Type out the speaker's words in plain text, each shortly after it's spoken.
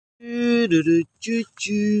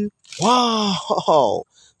Wow,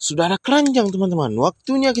 sudah ada keranjang teman-teman.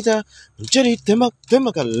 Waktunya kita mencari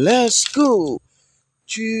tembak-tembakan. Let's go.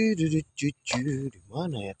 Di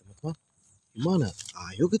mana ya teman-teman? Di mana?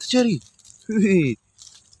 Ayo kita cari.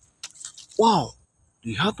 Wow,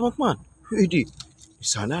 lihat teman-teman. Di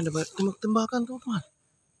sana ada banyak tembak-tembakan teman-teman.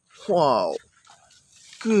 Wow,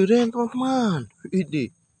 keren teman-teman.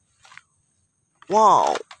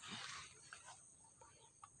 Wow,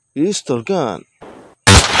 pistol gun.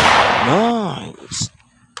 Nice.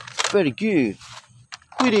 Very good.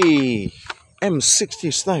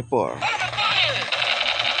 M60 sniper.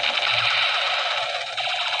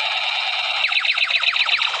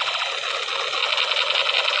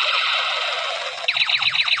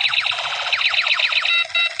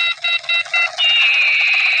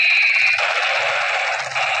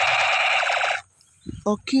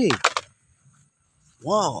 Okay.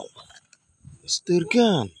 Wow. Pistol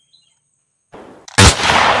gun.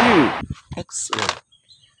 Excellent.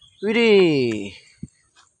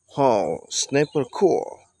 Wow, sniper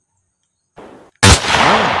core.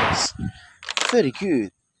 Nice. Very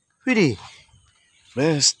good.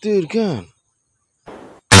 Pistol gun.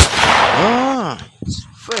 Nice.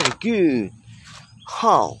 Very good.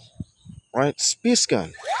 How? Right, space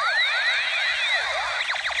gun.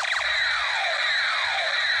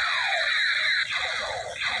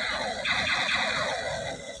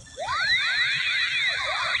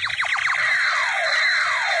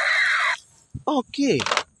 Okay.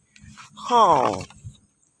 How?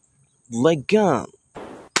 Leg gun.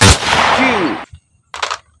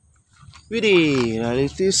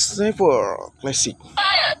 Reality sniper classic.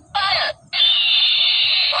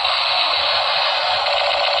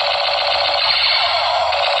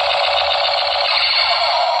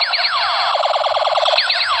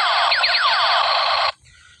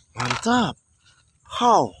 Mantap.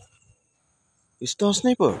 How? Pistol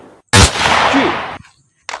sniper.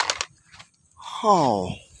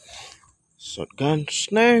 How? Shotgun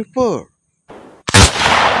sniper.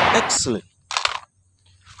 Excellent.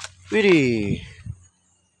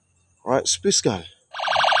 Right, space gun.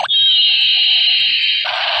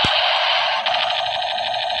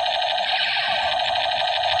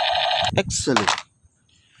 Excellent.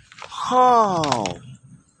 How?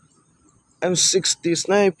 M60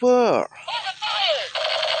 sniper.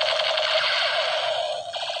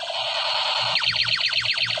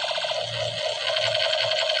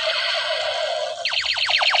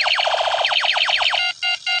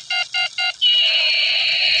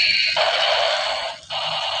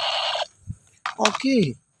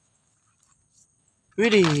 Okay.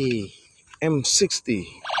 M60.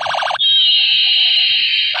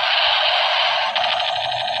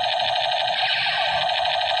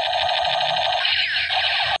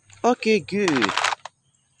 Okay, good.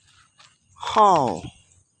 How?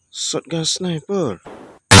 Shotgun sniper.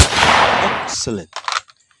 Excellent.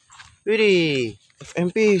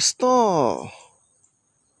 FMP store.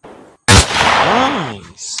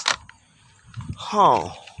 Nice.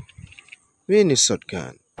 How? Mini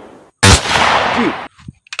shotgun. Good.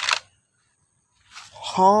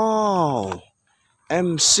 How?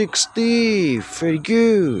 M60. Very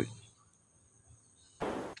good.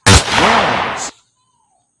 Nice.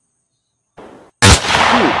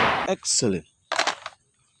 Good. Excellent.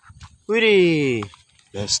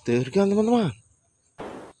 Blaster gun teman-teman.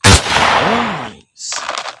 Nice.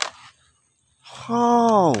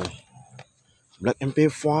 How? Black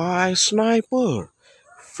MP5 sniper.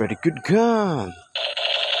 Very good gun.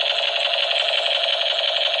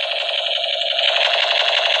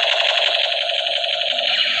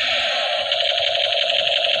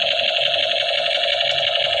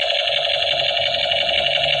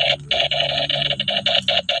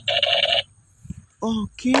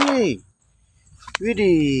 Okay.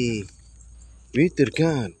 Water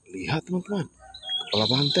gun. Lihat teman-teman. Kepala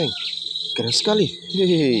banteng. Keren sekali.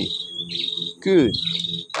 Good.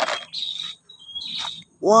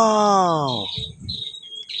 Wow.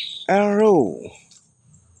 Arrow.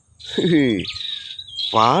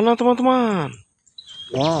 Panah teman-teman.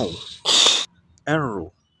 Wow.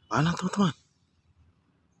 Arrow. Panah teman-teman.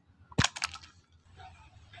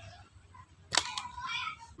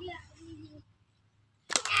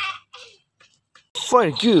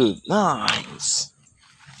 Very good. Nice.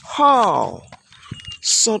 How?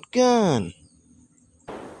 Shotgun.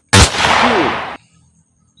 Good.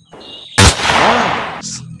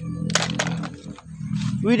 Nice.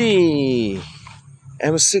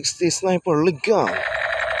 M60 sniper leg gun.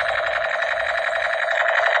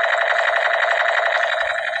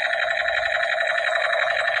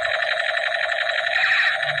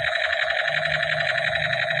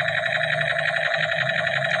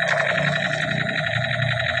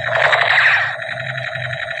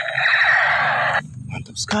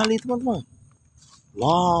 sekali teman-teman.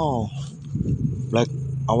 Wow, Black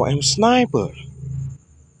AWM sniper.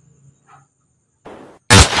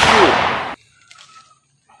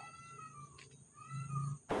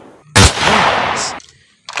 Nice.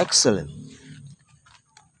 Excellent.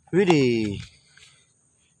 Really,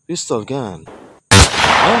 pistol gun.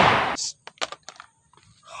 Nice.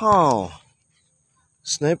 How?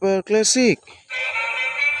 Sniper classic.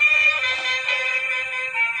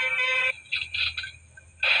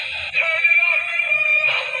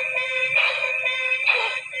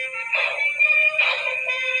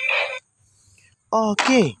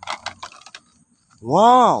 Okay.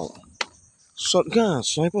 Wow. Shotgun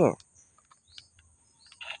sniper.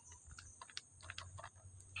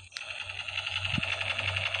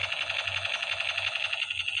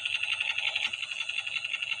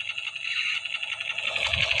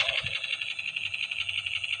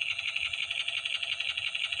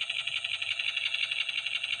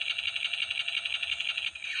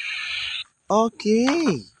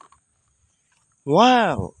 Okay.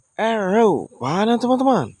 Wow. Arrow. Mana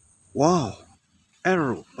teman-teman? Wow.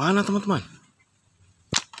 Arrow. Mana teman-teman?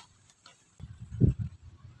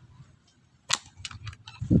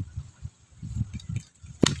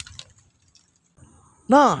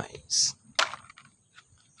 Nice.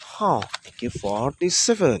 Huh.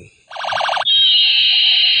 AK47.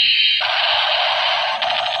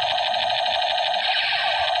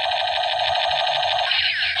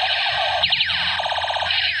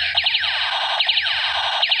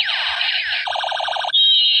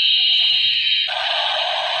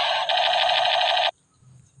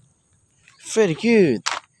 Very good.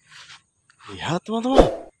 Lihat teman-teman,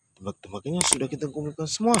 tembak-tembakannya sudah kita kumpulkan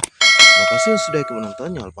semua. Terima kasih yang sudah ikut menonton.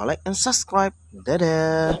 Jangan lupa like and subscribe.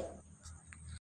 Dadah.